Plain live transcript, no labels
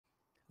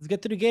Let's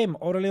get to the game.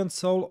 Aurelion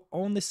Soul,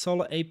 only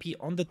solo AP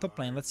on the top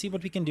lane. Let's see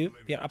what we can do.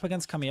 We are up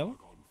against Camille.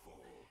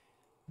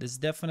 This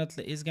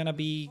definitely is gonna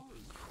be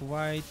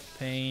quite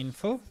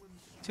painful.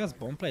 She has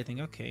bone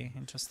plating. Okay,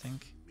 interesting.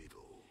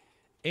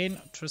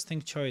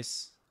 Interesting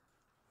choice.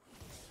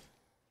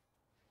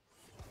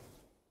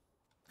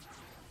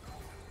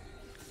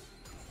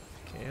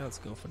 Okay, let's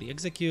go for the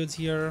executes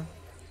here.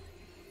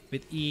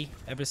 With E,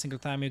 every single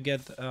time you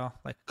get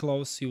like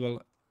close, you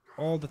will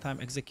all the time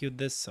execute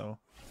this. So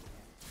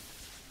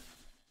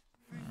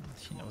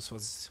she knows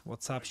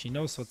what's up. She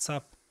knows what's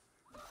up.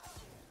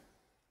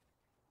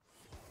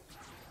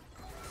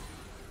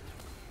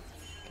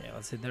 Okay,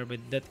 let's hit her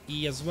with that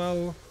E as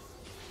well.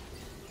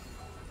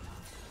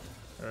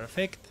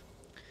 Perfect.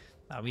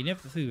 Now we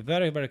have to be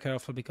very, very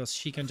careful because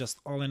she can just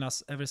all-in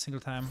us every single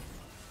time.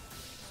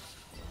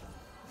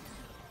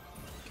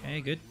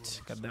 Okay, good.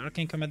 Got the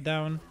Arcane Comet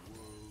down.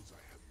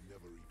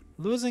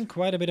 Losing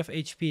quite a bit of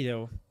HP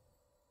though.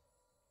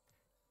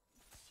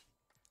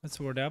 Let's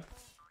ward up.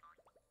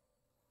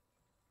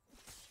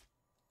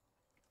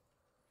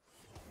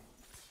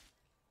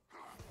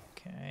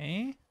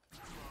 Okay.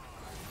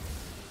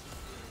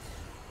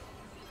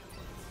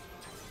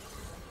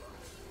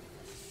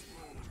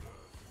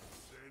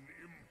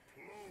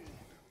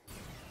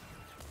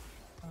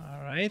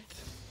 Alright.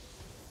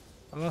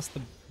 I lost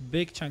a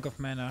big chunk of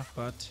mana,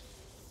 but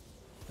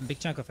a big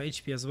chunk of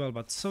HP as well,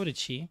 but so did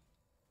she.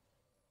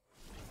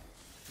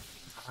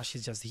 Oh,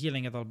 she's just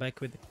healing it all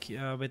back with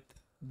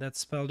that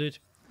spell, dude.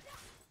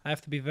 I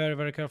have to be very,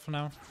 very careful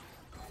now.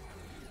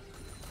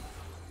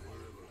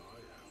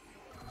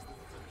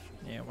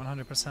 Yeah,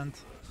 100%. Okay,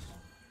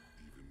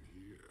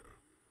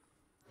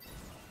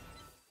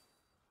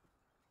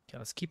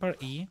 let's keep our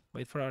E.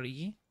 Wait for our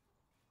E.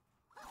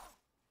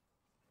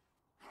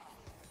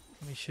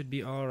 We should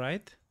be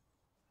alright.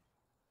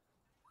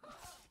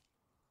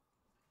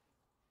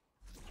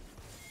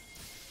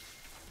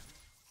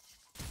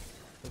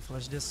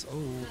 Flash this.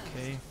 Oh,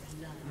 okay.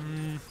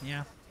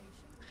 Yeah.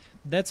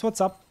 That's what's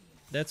up.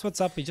 That's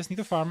what's up. We just need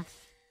to farm.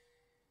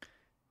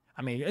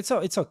 I mean, it's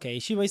okay.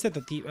 She wasted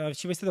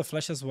the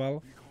flash as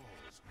well,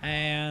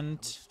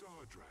 and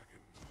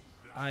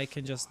I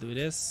can just do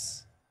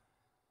this.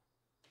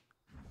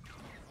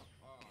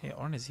 Okay,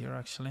 Ornn is here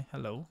actually.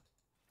 Hello.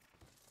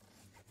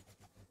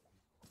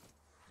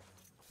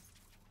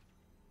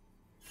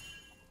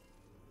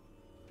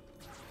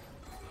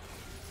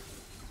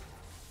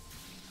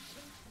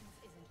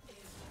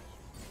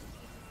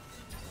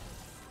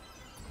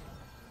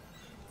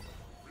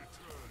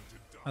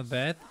 Not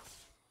bad.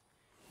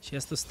 She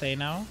has to stay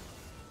now.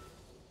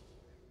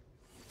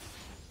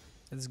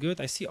 That's good.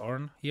 I see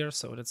Ornn here,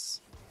 so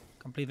that's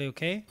completely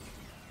okay.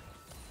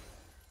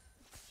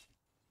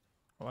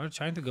 Are you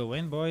trying to go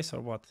in, boys,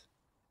 or what?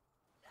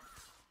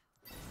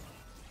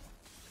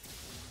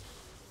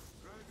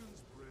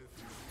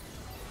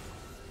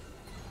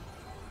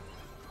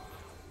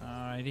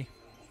 Alrighty.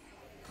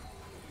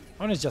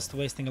 Ornn is just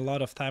wasting a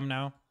lot of time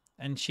now,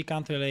 and she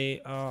can't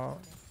really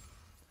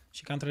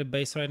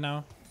base right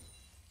now,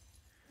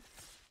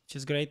 which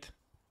is great.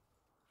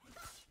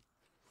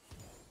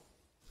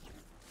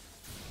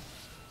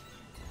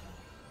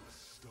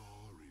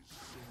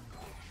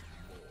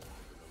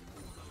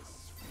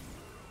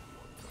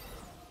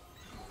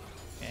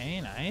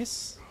 Okay,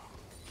 nice.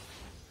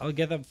 I'll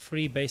get a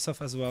free base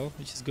off as well,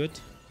 which is good.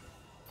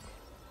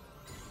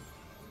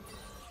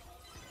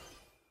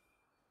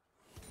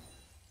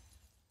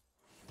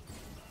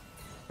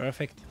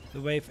 Perfect.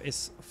 The wave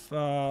is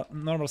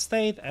normal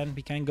state, and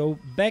we can go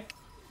back.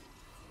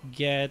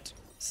 Get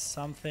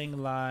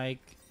something like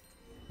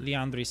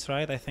Liandry's,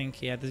 right? I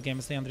think, yeah, this game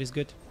is Liandry's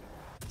good.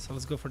 So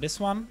let's go for this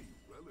one.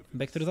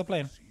 Back to the top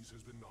lane.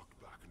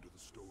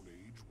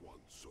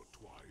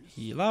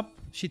 Heal up.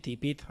 She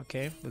TP'd.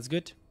 Okay, that's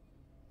good.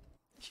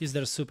 She's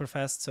there super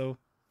fast, so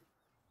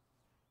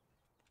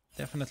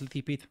definitely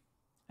TP'd.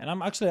 And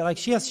I'm actually like,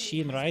 she has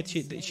Sheen, right?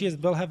 She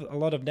will have a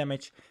lot of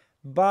damage,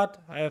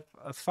 but I have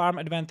a farm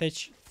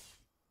advantage,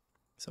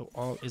 so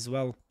all is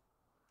well.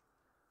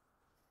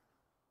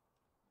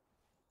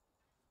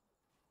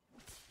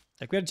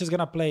 Like, we're just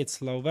gonna play it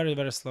slow, very,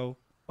 very slow.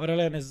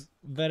 Aurelion is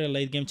very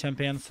late game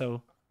champion,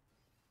 so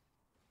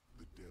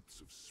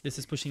this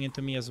is pushing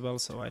into me as well,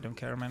 so I don't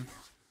care, man.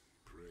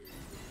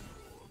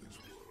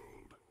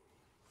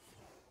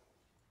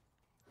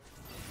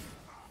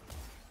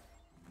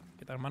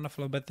 Get our mana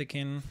flow back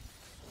in.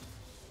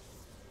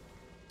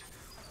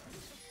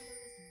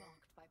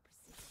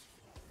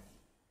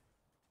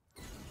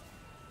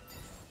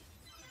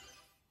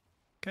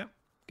 Okay,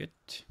 good.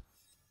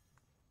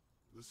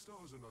 The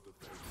stars are not a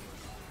thing.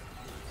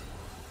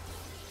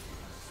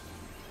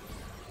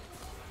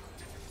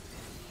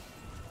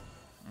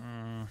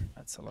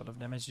 That's a lot of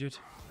damage, dude.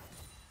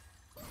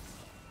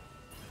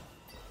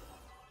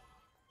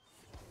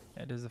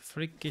 That is a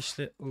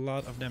freakishly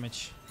lot of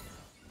damage.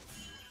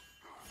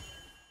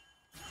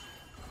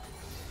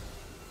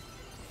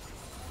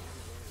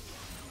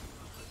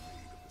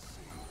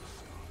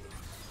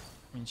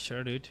 I mean,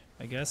 sure, dude.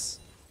 I guess.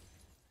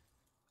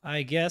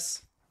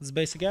 Let's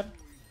base again.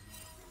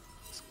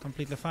 It's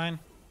completely fine.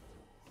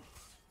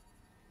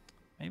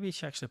 Maybe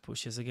she actually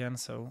pushes again,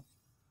 so...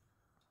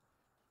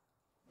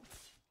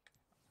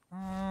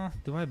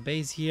 do I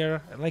base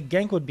here? Like,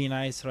 gank would be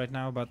nice right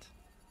now, but...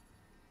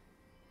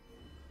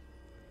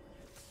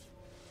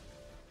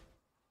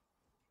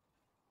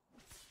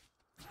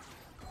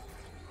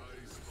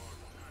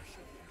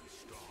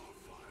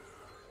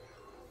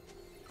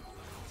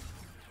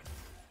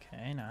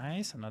 Okay,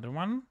 nice. Another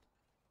one.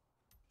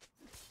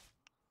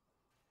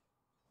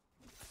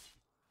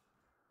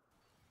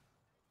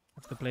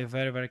 Have to play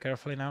very, very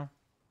carefully now.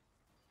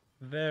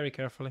 Very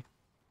carefully.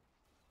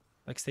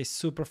 Like, stay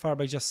super far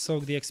back, just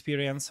soak the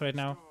experience right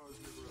now.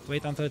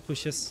 Wait until it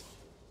pushes.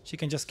 She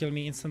can just kill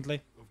me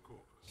instantly.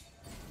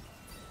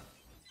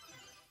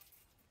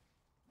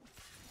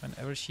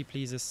 Whenever she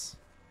pleases.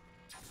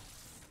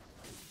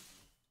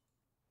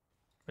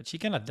 But she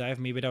cannot dive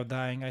me without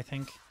dying, I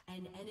think.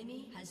 An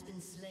enemy has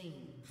been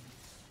slain.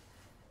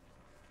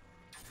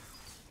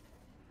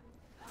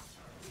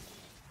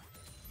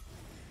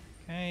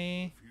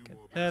 Okay, get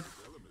that.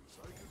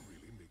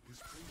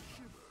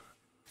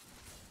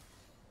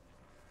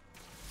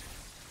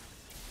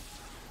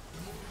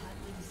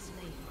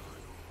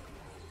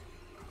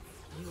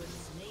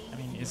 I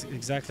mean, it's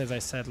exactly as I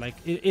said. Like,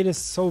 it is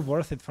so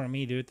worth it for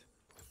me, dude.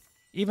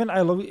 Even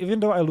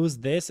though I lose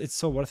this, it's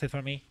so worth it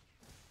for me.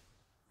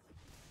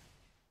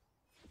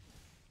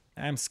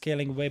 I'm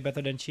scaling way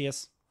better than she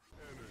is.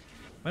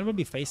 When will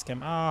be face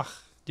cam? Ah,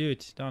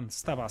 dude, don't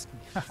stop asking.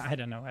 I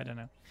don't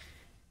know.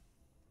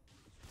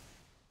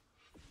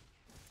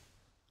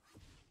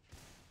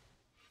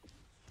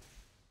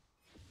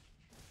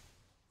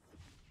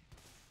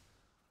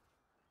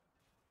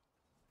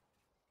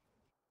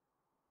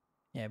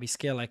 Yeah, we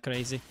scale like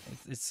crazy.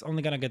 It's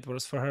only gonna get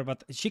worse for her,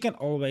 but she can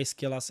always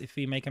kill us if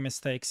we make a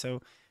mistake,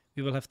 so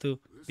we will have to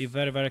be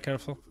very, very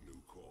careful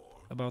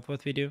about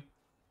what we do.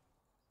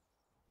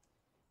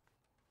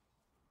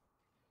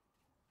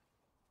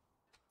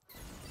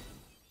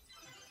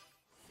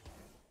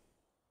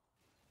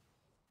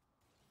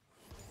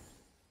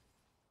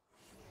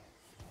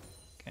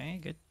 Okay,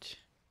 good.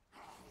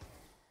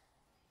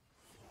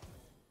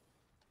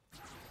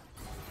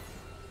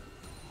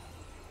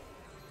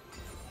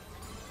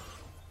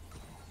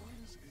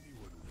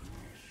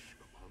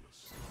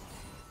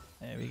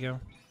 There we go.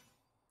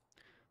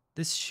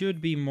 This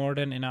should be more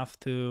than enough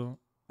to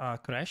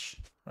crash,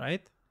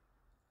 right?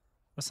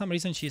 For some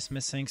reason she's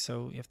missing,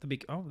 so you have to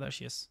be... Oh, there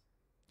she is.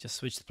 Just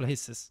switched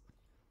places.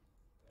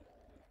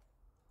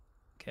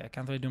 Okay, I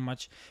can't really do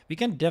much. We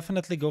can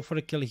definitely go for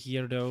a kill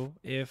here, though,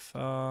 if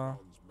Y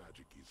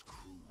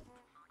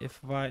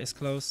is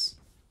close.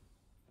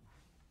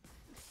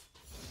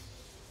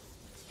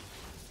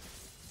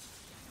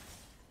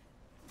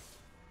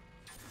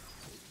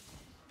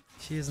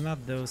 She is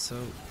not, though, so...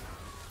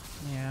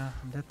 Yeah,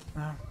 that...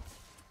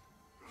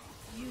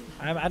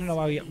 I don't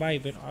know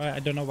I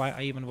don't know why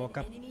I even woke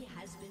up.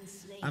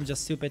 I'm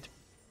just stupid.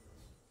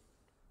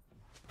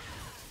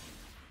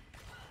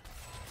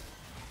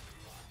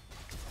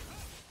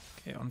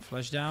 Okay, on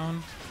flash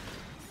down.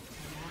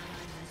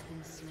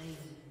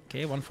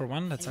 Okay, 1 for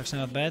 1. That's actually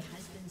not bad.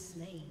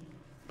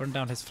 Burn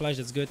down his flash.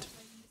 That's good.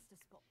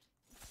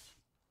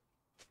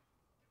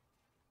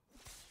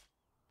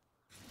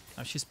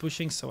 Now she's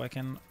pushing, so I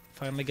can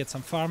finally get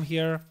some farm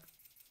here.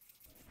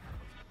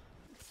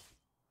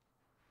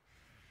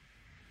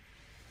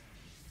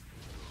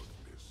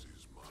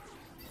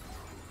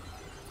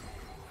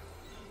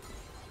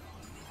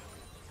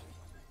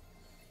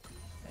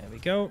 There we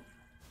go.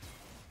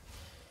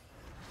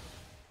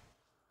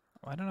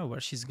 I don't know where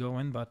she's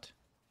going, but...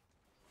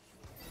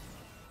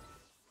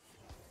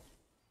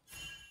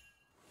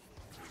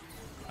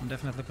 I'm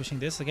definitely pushing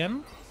this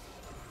again.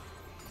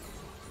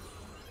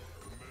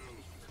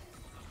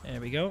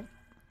 There we go.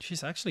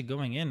 She's actually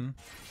going in.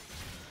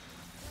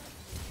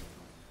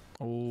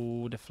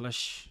 Oh, the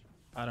flash.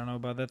 I don't know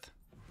about that.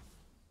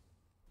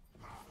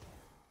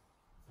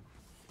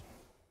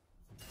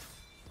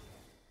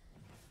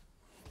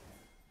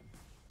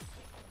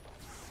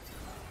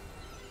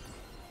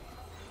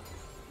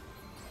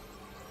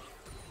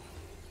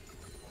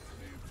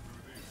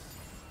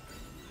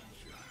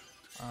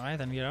 Alright,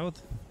 then we're out.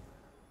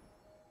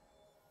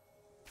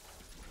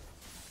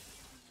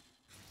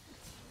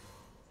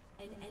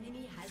 An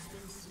enemy has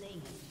been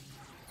slain.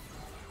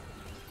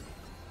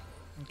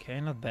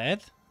 Okay, not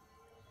bad.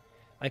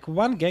 Like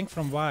one gank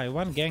from Y,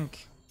 one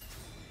gank.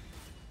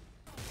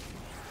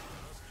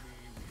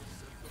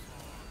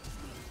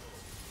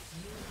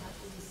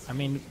 I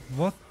mean,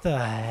 what the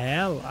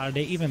hell are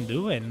they even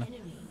doing?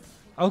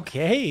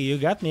 Okay, you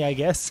got me, I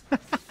guess.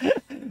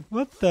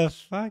 What the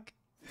fuck?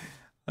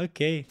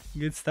 Okay,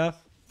 good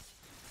stuff.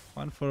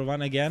 1 for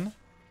 1 again.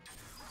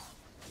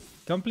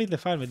 Completely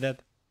fine with that.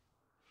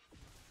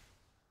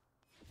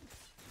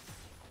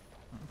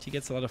 She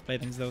gets a lot of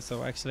playthings though,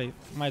 so actually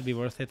might be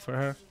worth it for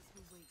her.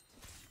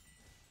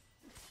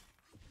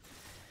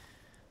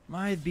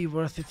 Might be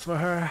worth it for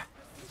her.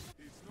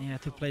 Yeah,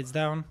 2 plates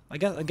down. I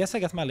guess I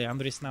got my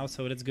Leandris now,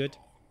 so that's good.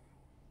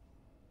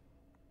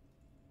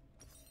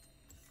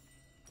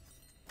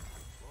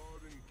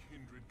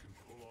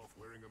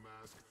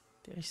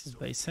 There she's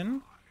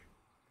basin.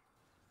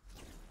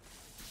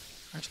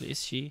 Actually,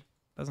 is she?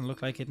 Doesn't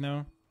look like it,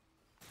 no.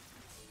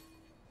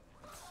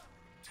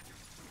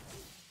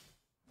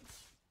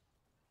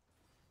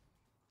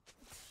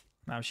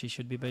 Now she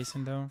should be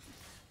basin though.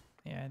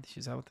 Yeah,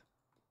 she's out.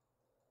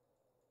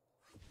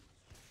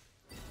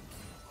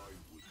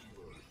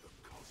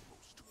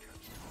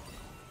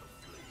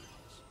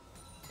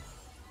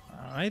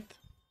 Alright.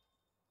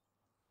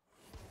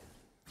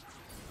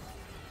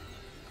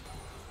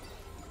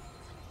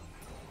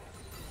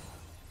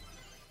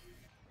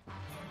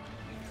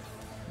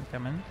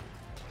 Come in.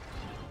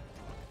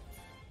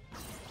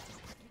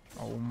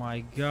 Oh my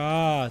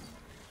god.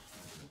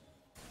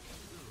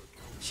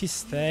 She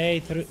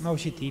stayed through. No,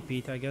 she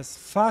TP'd, I guess.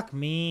 Fuck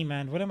me,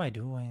 man. What am I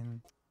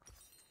doing?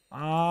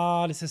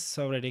 Ah, this is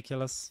so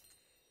ridiculous.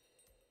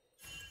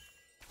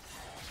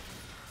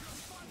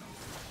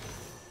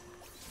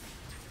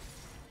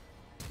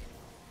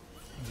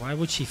 Why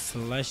would she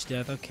flash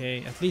that?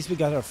 Okay, at least we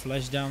got our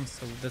flash down,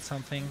 so that's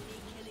something.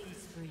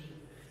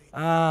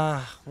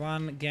 Ah,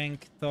 one gank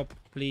top,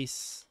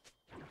 please.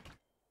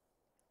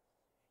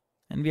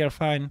 And we are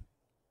fine.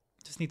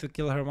 Just need to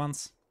kill her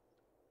once.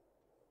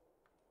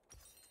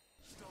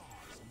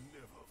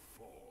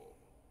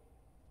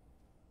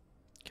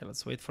 Okay,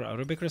 let's wait for our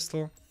Ruby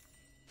Crystal.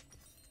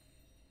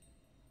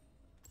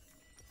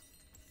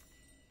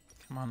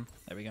 Come on,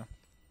 there we go.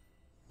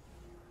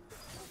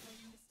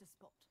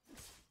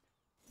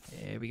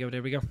 There we go,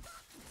 there we go.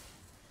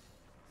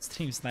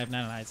 Stream snipe,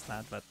 no, it's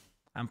not, but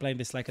I'm playing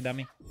this like a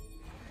dummy.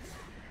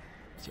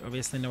 You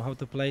obviously know how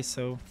to play,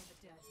 so...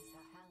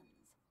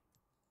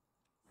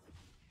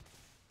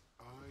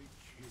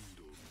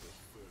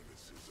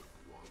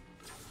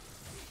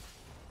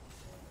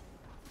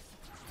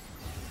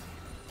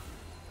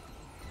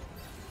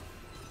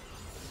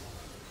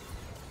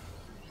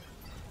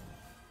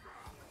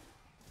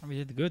 We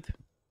did good.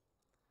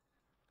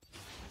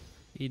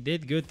 He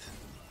did good.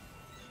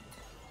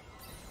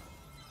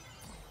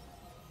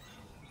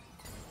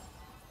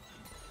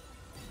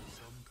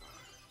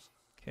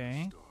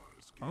 Okay.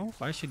 Oh,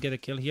 I should get a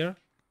kill here.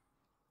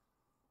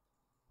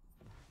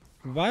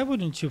 Why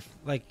wouldn't you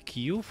like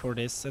Q for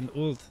this and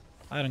ult?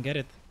 I don't get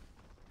it.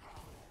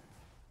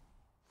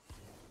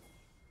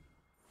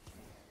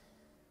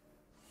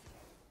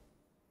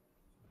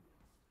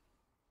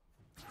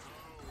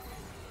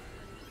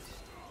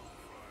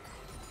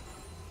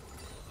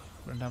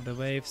 Burn down the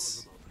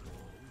waves.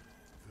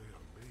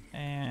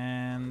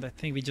 And I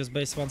think we just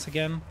base once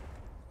again.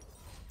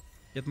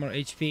 Get more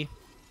HP.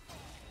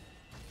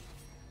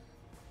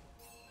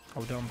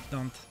 Oh,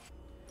 don't.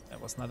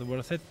 That was not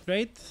worth it,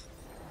 right?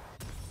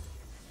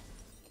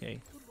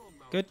 Okay,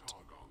 good.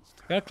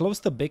 We are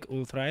close to big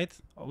ult, right?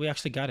 Oh, we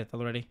actually got it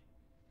already.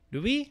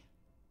 Do we?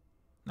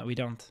 No, we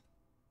don't.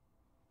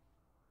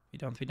 We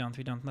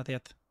don't, not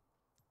yet.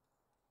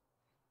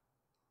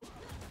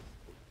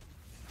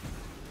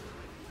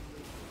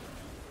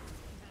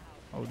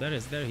 Oh, there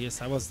he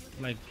is. I was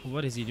like,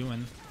 what is he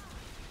doing?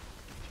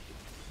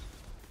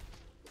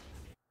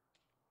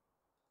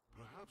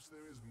 Perhaps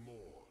there is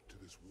more to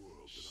this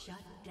world than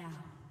Shut down.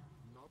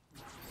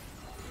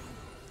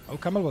 Oh,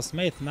 Camel was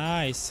made.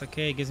 Nice.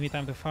 Okay, gives me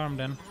time to farm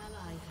then.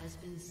 Ally has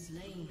been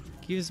slain.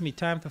 Gives me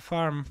time to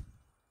farm.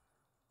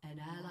 An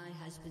ally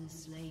has been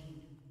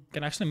slain.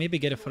 Can actually maybe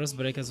get a first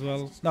break as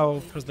well. No,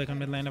 first break on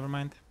mid lane, never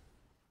mind.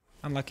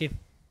 Unlucky.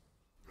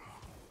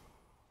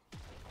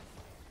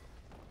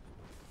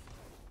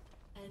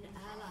 An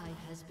ally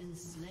has been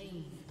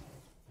slain.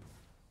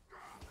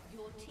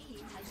 Your team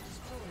has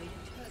destroyed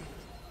a turret.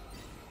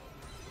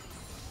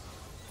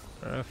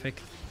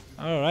 Perfect.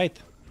 Alright.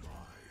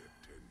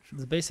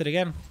 Let's base it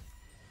again.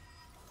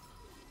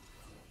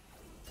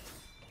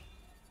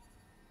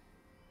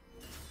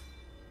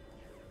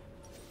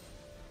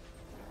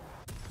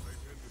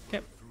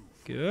 Okay,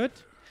 good.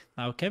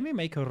 Now, can we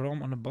make a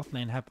roam on the bot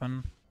lane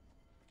happen?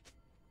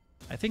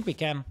 I think we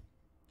can.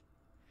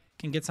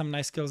 Can get some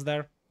nice kills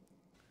there.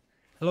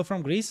 Hello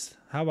from Greece.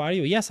 How are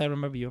you? Yes, I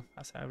remember you.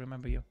 Yes, I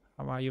remember you.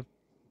 How are you?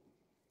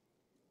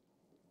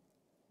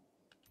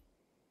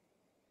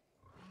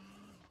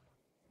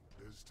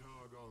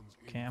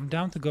 Okay, I'm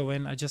down to go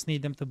in. I just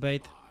need them to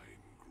bait.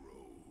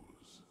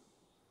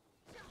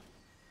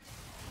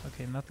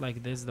 Okay, not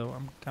like this though.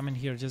 I'm coming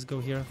here. Just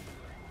go here.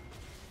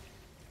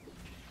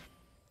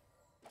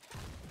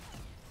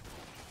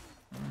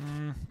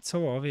 It's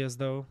so obvious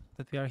though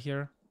that we are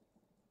here.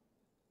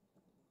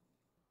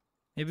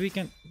 Maybe we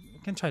can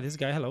try this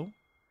guy. Hello.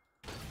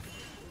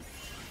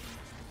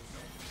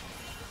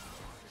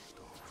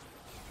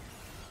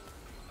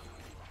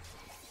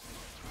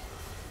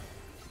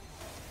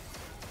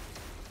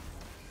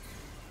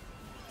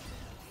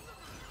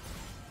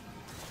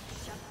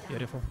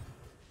 Beautiful.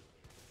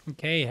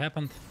 Okay,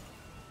 happened.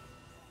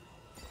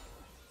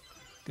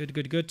 Good,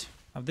 good, good.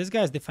 Now this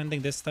guy is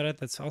defending this turret.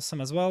 That's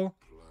awesome as well.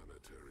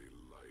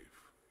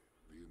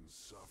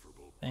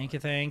 Thank you,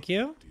 thank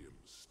you.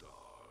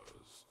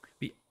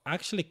 We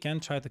actually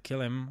can try to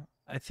kill him.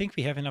 I think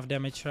we have enough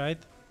damage, right?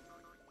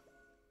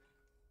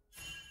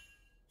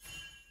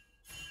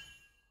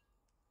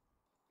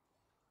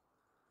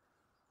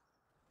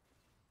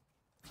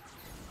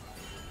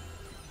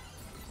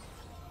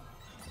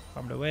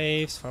 the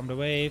waves, farm the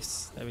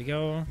waves. There we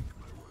go.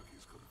 My work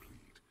is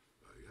complete.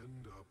 I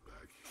end up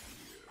back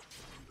here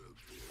under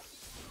this.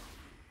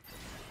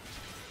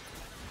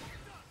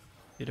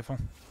 Beautiful.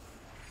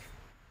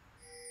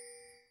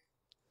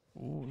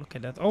 Ooh, look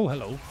at that. Oh,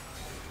 hello.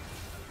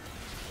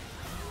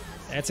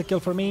 That's a kill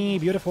for me.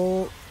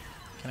 Beautiful.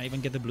 Can I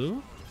even get the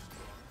blue?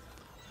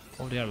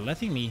 Oh, they are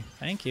letting me.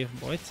 Thank you,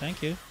 boy.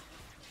 Thank you.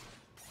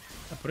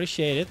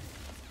 Appreciate it.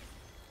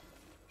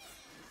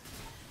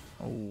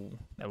 Oh,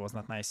 that was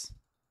not nice.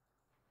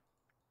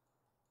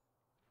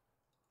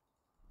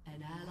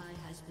 An ally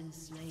has been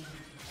slain.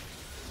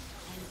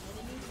 An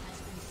enemy has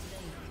been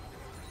slain.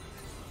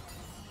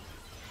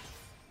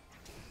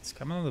 It's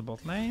coming on the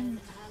bot lane. An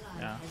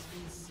ally Yeah. has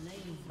been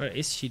slain. Where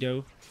is she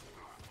though?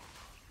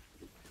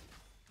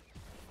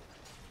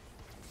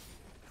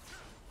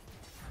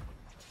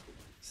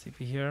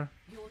 CP here.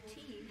 Your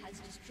team has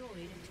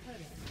destroyed a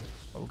turret.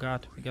 Oh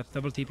god, we got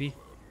double TP.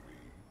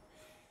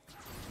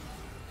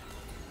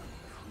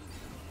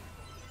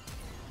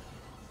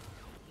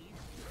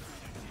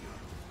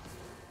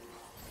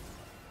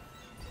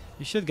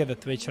 You should get a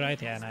Twitch, right?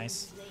 Yeah,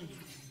 nice.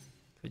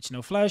 Twitch,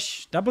 no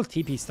flash. Double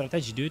TP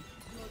strategy, dude.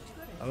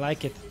 I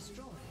like it.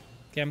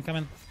 Okay, I'm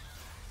coming.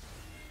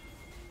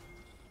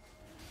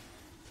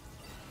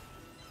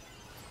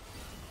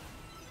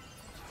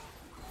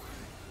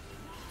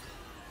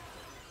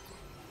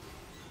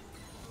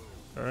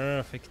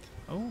 Perfect.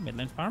 Oh,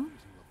 midline farm.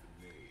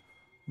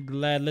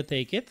 Gladly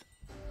take it.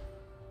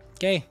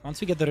 Okay,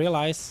 once we get the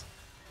realize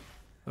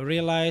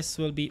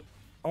will be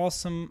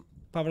awesome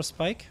power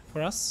spike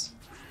for us.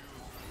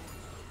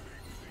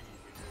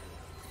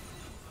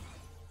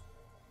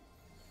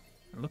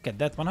 Look at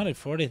that,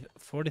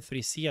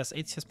 143 CS,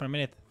 8 CS per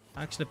minute.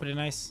 Actually pretty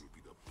nice.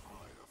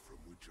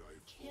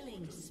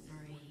 Killing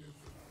spree.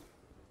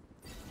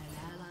 An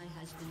ally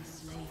has been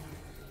slain.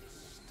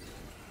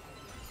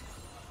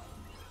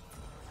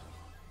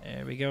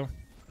 There we go.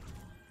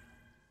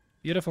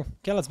 Beautiful.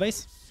 Okay, let's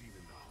base.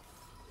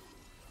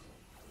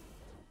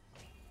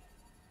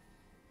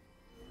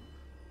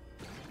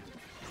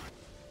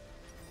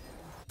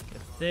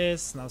 Get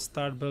this. Now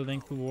start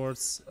building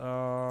towards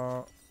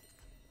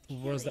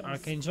the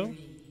Archangel.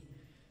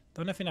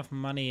 Don't have enough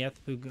money yet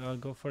to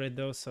go for it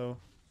though, so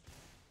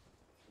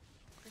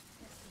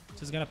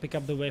just gonna pick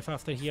up the wave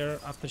after here,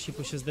 after she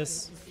pushes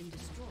this. Has been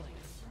destroyed.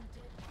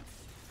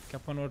 Pick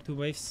up 1 or 2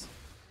 waves.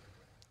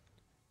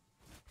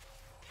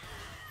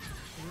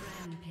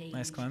 Rampage.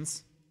 Nice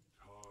cleanse.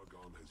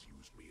 Targon has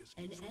used me as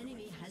An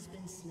enemy has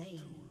been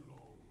slain.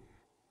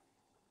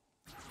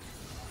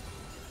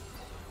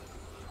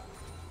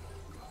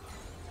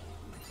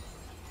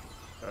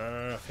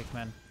 Perfect,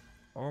 man.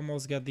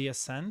 Almost got the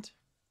ascent.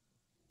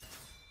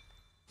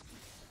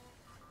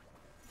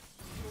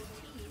 Your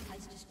team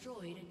has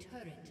destroyed a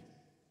turret.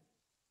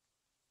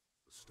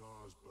 the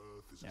star's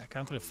birth is Yeah, I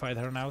can't really fight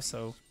her now,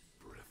 so...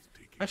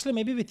 breathtaking. Actually,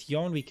 maybe with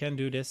Yon we can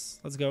do this.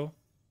 Let's go.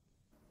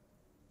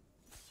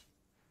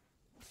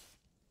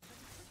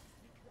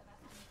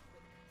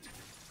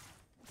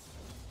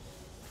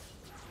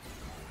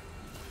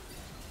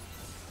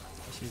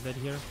 She's dead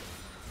here.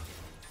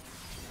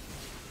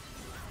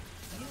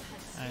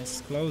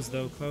 Nice. Close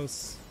though,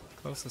 close.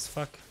 Close as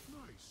fuck.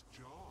 Nice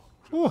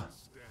job. Ooh!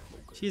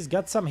 She's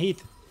got some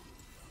heat.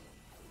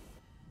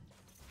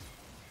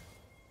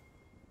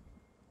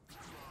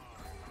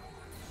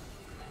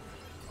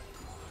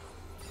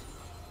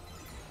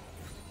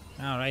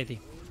 Alrighty.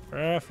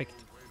 Perfect.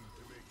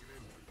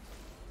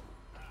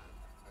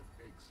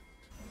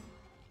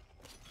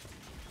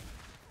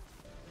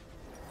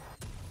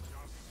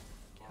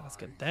 Okay, let's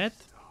get that.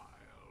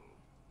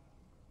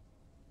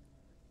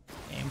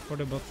 Aim for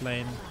the bot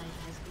lane.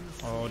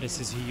 Oh, this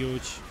is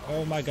huge.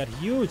 Oh my god,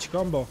 huge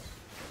combo.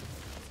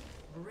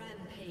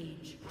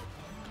 Rampage.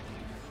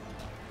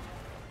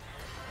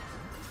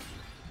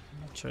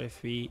 Not sure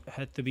if we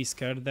had to be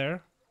scared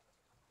there.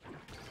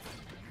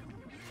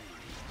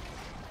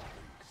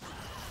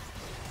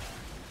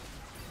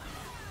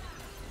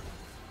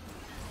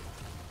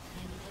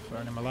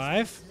 Burn him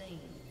alive. Slain.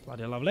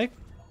 Bloody lovely.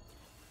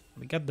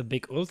 We got the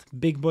big ult,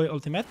 big boy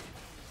ultimate.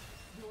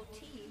 Your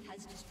team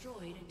has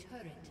destroyed a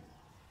turret.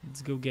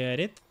 Let's go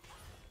get it.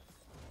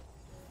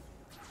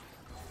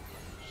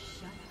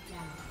 Shut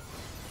down.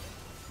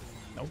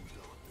 Nope.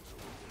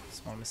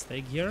 Small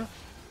mistake here.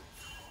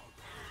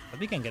 But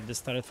we can get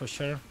this turret for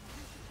sure.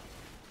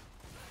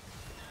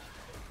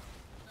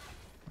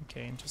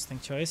 Okay, interesting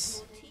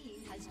choice. Your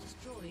team has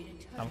destroyed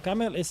a turret. Now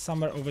Camille is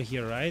somewhere over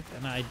here, right?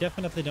 And I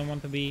definitely don't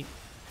want to be...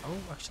 Oh,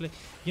 actually,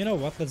 you know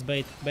what? Let's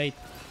bait. Bait.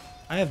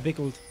 I have big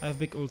ult. I have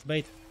big ult.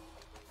 Bait.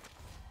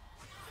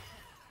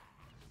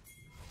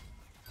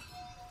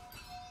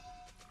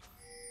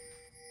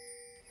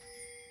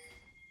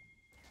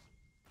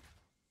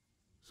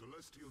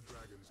 Celestial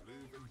dragons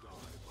live and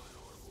die by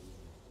our own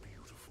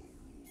beautiful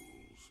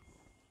rules.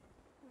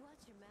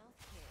 Watch your mouth,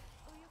 kid,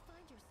 or you'll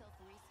find yourself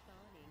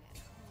respawning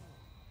at home.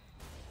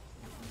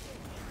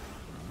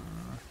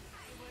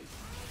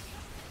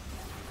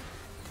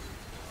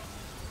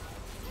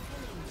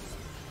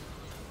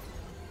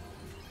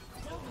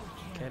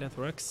 Okay, that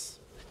works.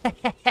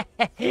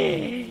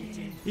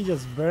 We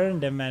just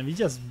burned them, man. We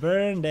just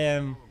burned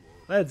them.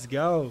 Let's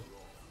go.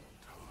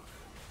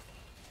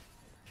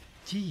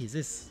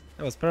 Jesus,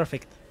 that was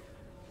perfect.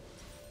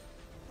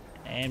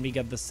 And we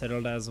got the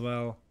settled as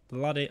well.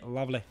 Bloody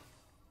lovely.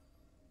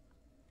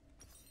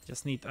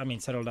 Just need, I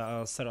mean, settled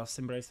Seraph's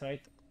Embrace,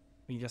 right?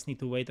 We just need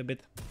to wait a bit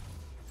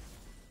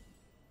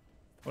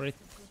for it.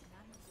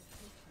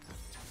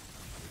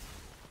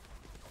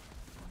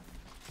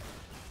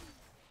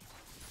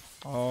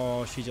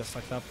 Oh, she just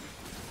fucked up.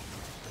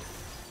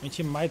 I mean,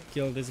 she might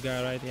kill this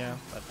guy, right? Yeah,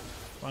 but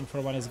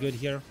 1-for-1 is good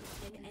here.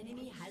 An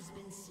enemy has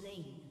been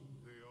slain.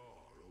 They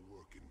are a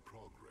work in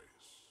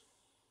progress.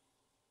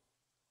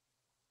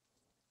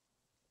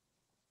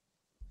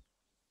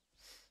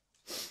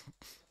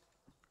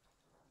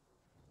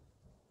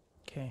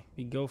 Okay,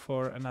 we go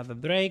for another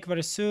Drake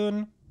very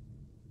soon.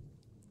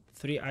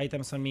 3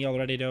 items on me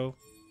already, though.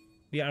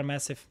 We are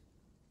massive.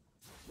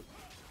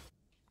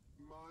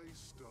 My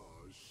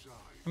stars shine.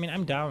 I mean,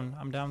 I'm down.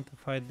 I'm down to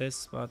fight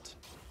this, but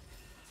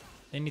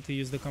they need to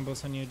use the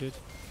combos on you, dude.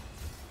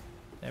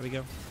 There we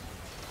go.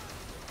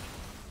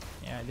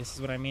 Yeah, this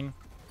is what I mean.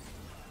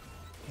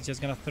 He's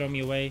just gonna throw me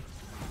away.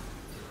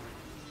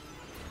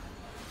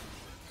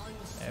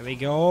 There we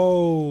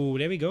go.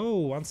 There we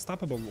go.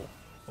 Unstoppable.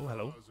 Oh,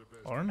 hello.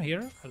 Orn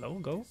here. Hello,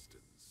 go.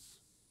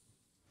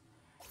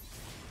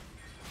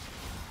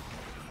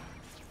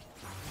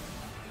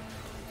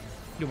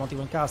 You won't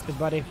even cast it,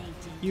 buddy.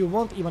 You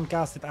won't even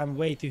cast it. I'm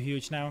way too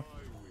huge now.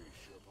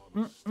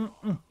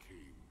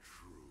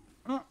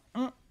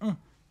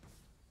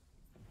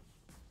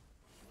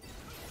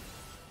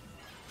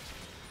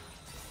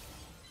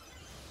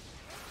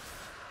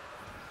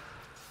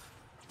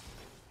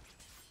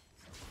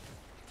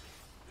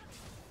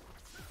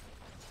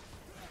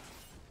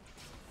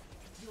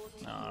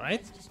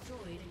 Alright.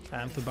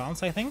 Time to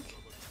bounce, I think.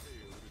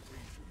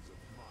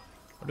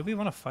 Or do we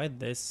want to fight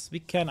this? We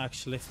can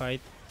actually fight.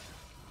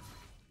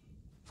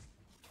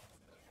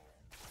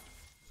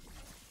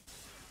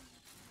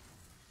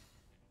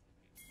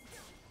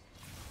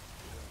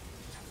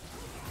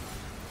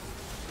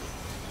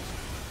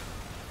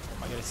 Oh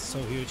my god, it's so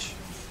huge.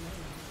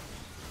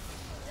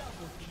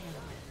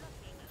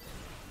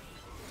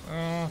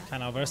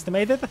 Kind of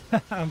overestimated,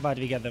 but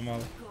we get them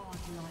all.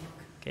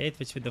 Okay,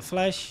 Twitch with the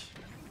flash.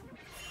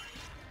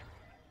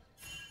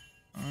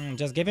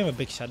 Just gave him a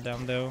big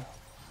shutdown though.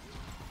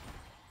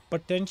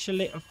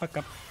 Potentially a fuck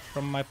up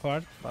from my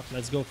part, but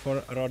let's go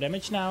for raw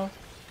damage now.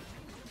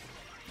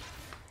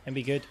 And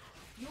be good.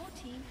 Your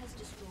team has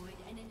destroyed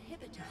an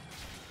inhibitor.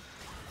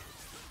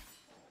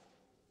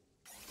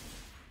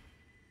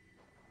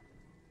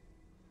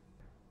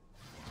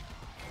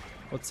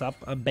 What's up,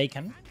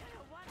 Bacon?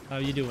 How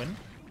you doing?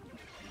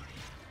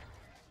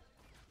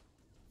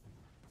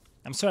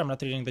 I'm sorry I'm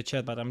not reading the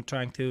chat, but I'm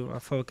trying to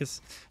focus.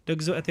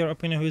 Dugzu, at your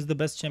opinion, who is the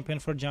best champion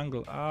for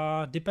jungle?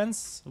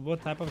 Depends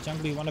what type of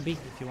jungle you want to be.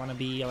 If you want to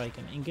be like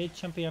an engage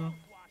champion,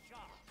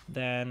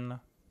 then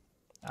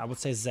I would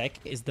say Zac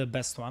is the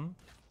best one.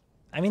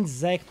 I mean,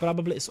 Zac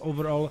probably is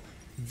overall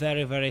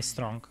very, very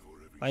strong.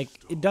 Like,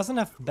 it doesn't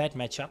have bad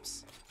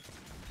matchups.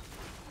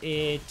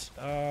 It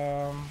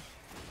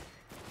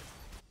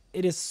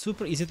is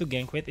super easy to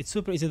gank with. It's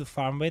super easy to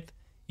farm with.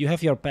 You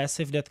have your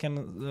passive that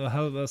can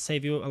help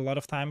save you a lot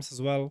of times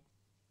as well.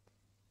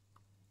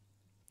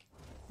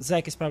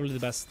 Zac is probably the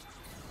best.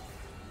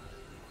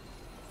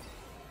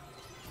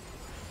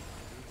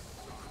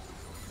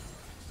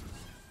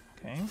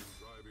 Okay.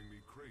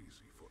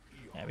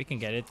 Yeah, we can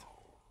get it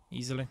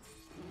easily.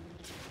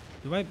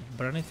 Do I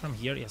burn it from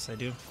here? Yes, I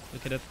do.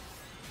 Look at it.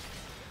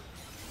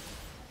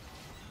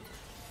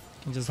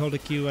 Can just hold the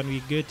Q and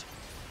we're good.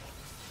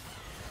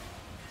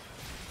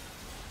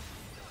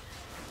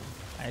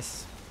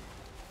 Nice.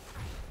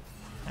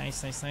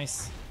 Nice, nice,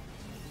 nice.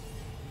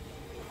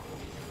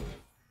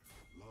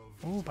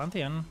 Oh,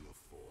 Pantheon.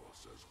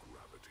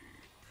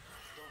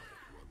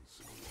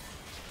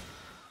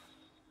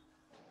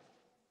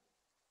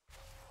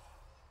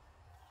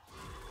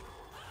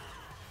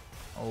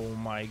 Oh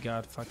my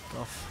god, fuck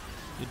off.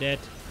 You're dead.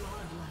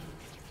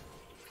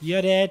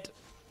 You're dead.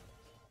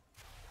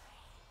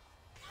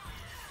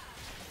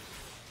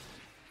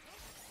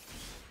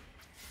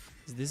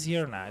 Is this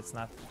here? Nah, it's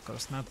not. Of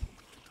course not.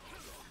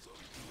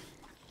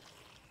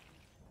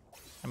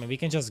 I mean, we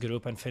can just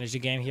group and finish the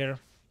game here.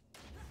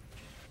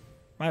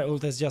 My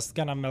ult is just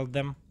gonna melt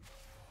them.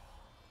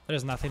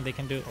 There's nothing they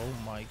can do. Oh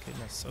my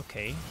goodness,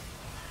 okay.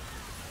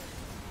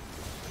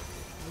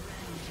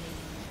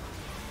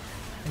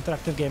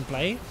 Interactive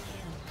gameplay.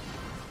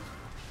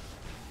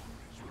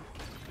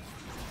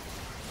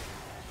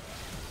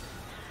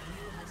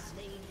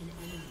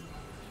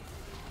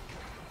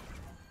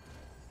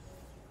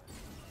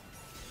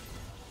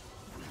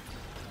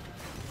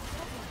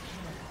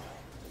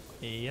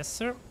 Yes,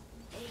 sir.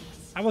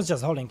 I was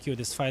just holding Q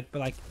this fight, but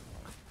like...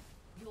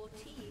 Your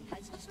team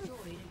has destroyed a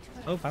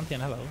turret. Oh, Pantheon,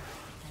 hello. An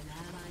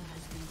ally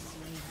has been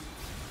slain.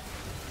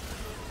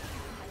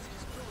 Has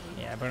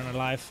destroyed Yeah, burn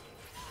alive.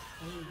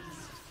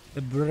 Ace.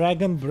 The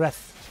Dragon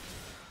Breath.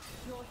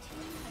 Your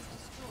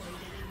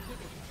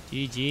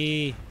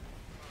GG.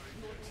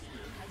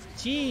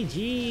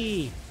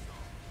 GG.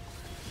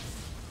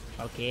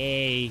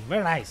 Okay,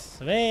 very nice.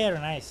 Very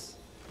nice.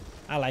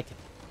 I like it.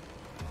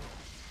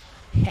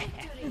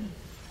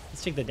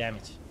 Let's check the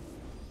damage.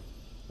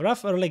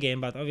 Rough early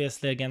game, but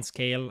obviously against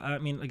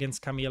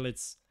against Camille,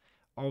 it's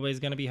always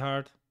gonna be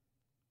hard.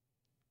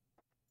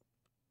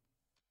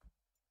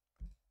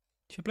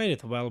 She played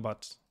it well,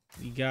 but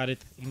we got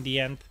it in the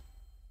end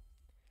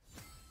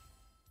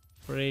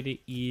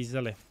pretty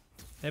easily.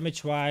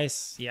 Damage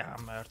wise, yeah,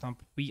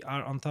 we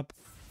are on top.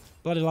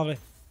 Bloody lovely.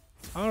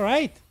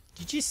 Alright,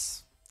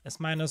 GG's.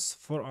 S-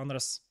 for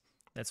honors.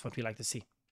 That's what we like to see.